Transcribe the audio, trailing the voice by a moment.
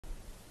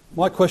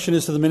My question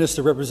is to the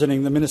Minister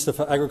representing the Minister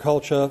for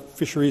Agriculture,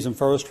 Fisheries and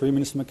Forestry,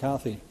 Minister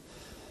McCarthy.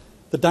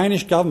 The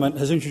Danish government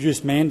has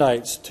introduced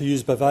mandates to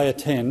use Bovaer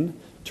 10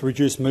 to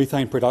reduce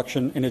methane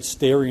production in its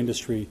dairy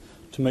industry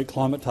to meet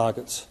climate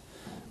targets.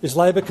 Is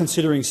Labor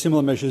considering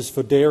similar measures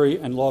for dairy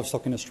and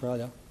livestock in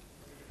Australia?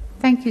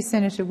 Thank you,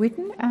 Senator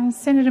Whitten.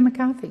 Senator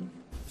McCarthy.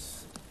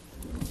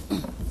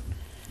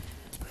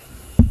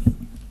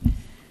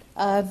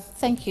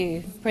 Thank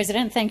you,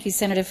 President. Thank you,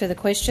 Senator, for the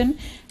question.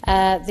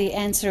 The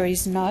answer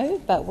is no,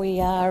 but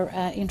we are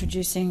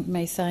introducing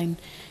methane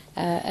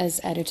as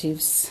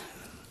additives.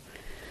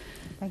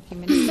 Thank you,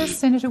 Minister.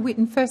 Senator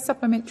Whitten, first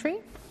supplementary.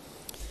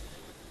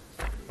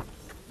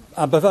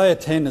 Bovaer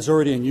 10 is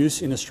already in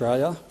use in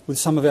Australia, with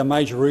some of our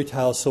major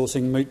retailers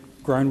sourcing meat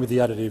grown with the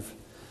additive.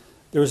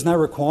 There is no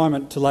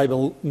requirement to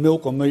label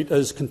milk or meat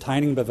as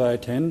containing Bovaer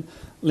 10,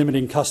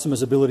 limiting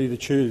customers' ability to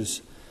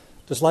choose.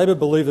 Does Labor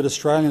believe that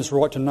Australians'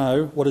 right to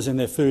know what is in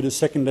their food is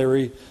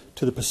secondary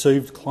to the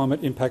perceived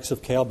climate impacts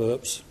of cow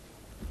burps?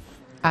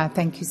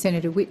 Thank you,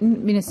 Senator Whitten.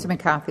 Minister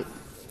McCarthy.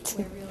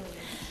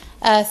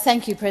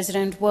 Thank you,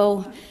 President.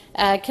 Well,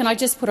 can I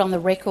just put on the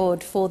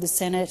record for the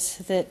Senate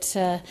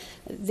that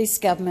this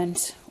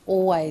government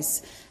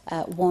always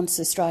wants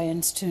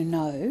Australians to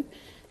know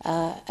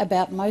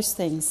about most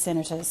things,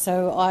 Senator.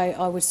 So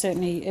I would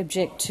certainly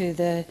object to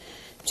the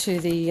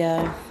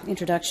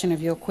introduction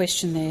of your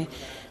question there.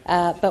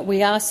 But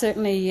we are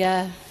certainly,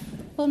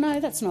 well,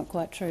 no, that's not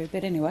quite true,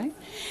 but anyway,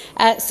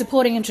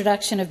 supporting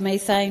introduction of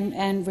methane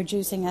and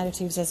reducing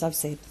additives, as I've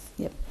said.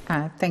 Yep.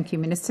 Thank you,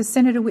 Minister.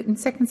 Senator Whitten,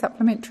 second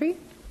supplementary.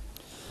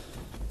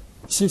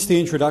 Since the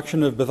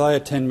introduction of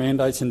Bovaer 10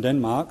 mandates in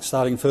Denmark,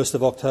 starting 1st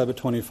of October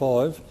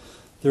 25,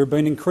 there have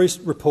been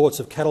increased reports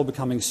of cattle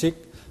becoming sick,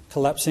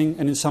 collapsing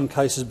and in some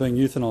cases being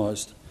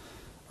euthanised.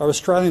 Are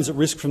Australians at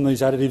risk from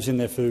these additives in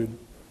their food?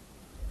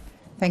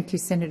 Thank you,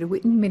 Senator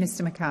Whitten.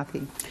 Minister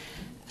McCarthy.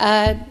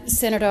 President.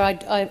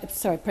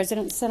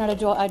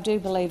 Senator, I do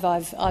believe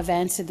I've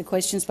answered the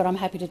questions, but I'm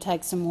happy to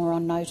take some more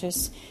on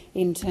notice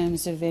in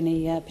terms of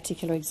any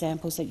particular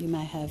examples that you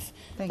may have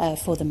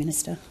for the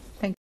Minister.